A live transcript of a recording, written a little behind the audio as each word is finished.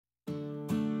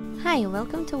Hi,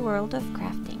 welcome to World of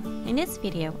Crafting. In this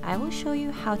video, I will show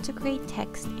you how to create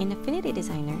text in Affinity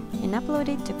Designer and upload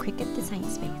it to Cricut Design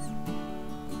Space.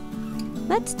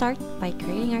 Let's start by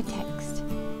creating our text.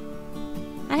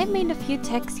 I have made a few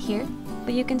texts here,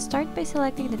 but you can start by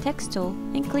selecting the text tool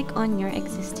and click on your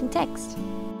existing text.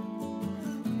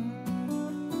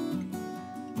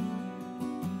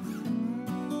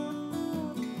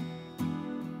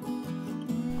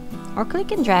 Or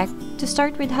click and drag to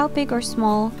start with how big or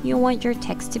small you want your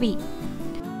text to be.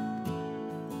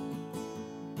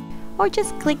 Or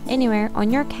just click anywhere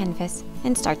on your canvas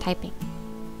and start typing.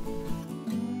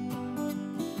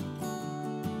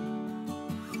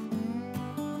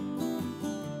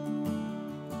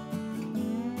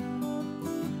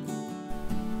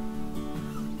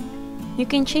 You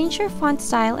can change your font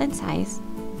style and size,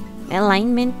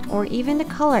 alignment, or even the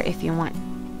color if you want.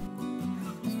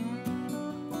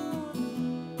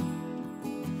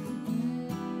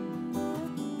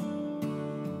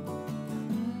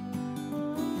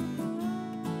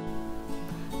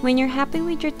 When you're happy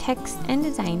with your text and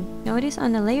design, notice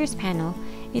on the Layers panel,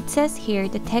 it says here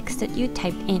the text that you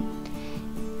typed in.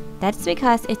 That's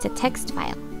because it's a text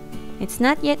file. It's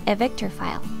not yet a vector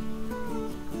file.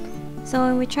 So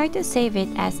when we try to save it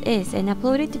as is and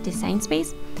upload it to Design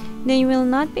Space, then you will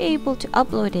not be able to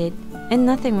upload it and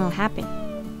nothing will happen.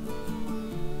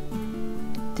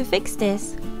 To fix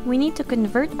this, we need to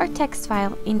convert our text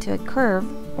file into a curve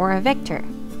or a vector.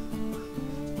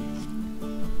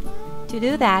 To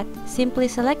do that, simply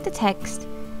select the text,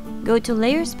 go to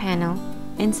Layers panel,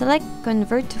 and select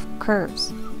Convert to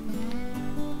Curves.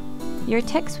 Your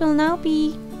text will now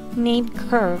be named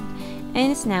Curved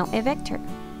and is now a vector.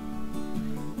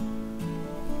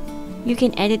 You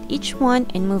can edit each one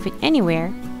and move it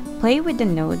anywhere, play with the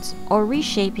nodes, or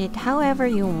reshape it however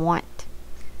you want.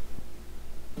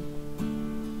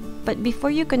 But before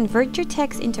you convert your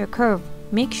text into a curve,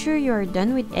 make sure you are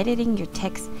done with editing your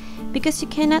text because you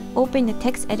cannot open the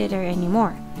text editor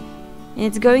anymore, and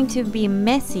it's going to be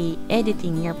messy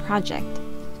editing your project.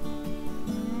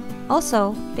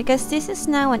 Also, because this is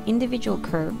now an individual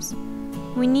curves,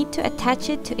 we need to attach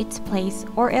it to its place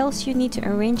or else you need to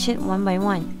arrange it one by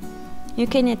one. You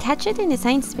can attach it in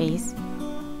Design Space,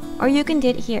 or you can do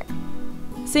it here.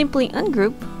 Simply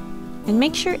ungroup and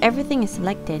make sure everything is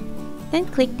selected, then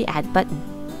click the Add button.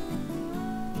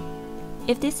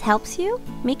 If this helps you,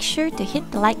 make sure to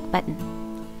hit the like button.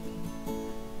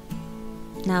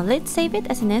 Now let's save it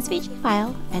as an SVG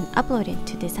file and upload it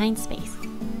to Design Space.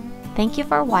 Thank you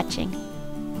for watching.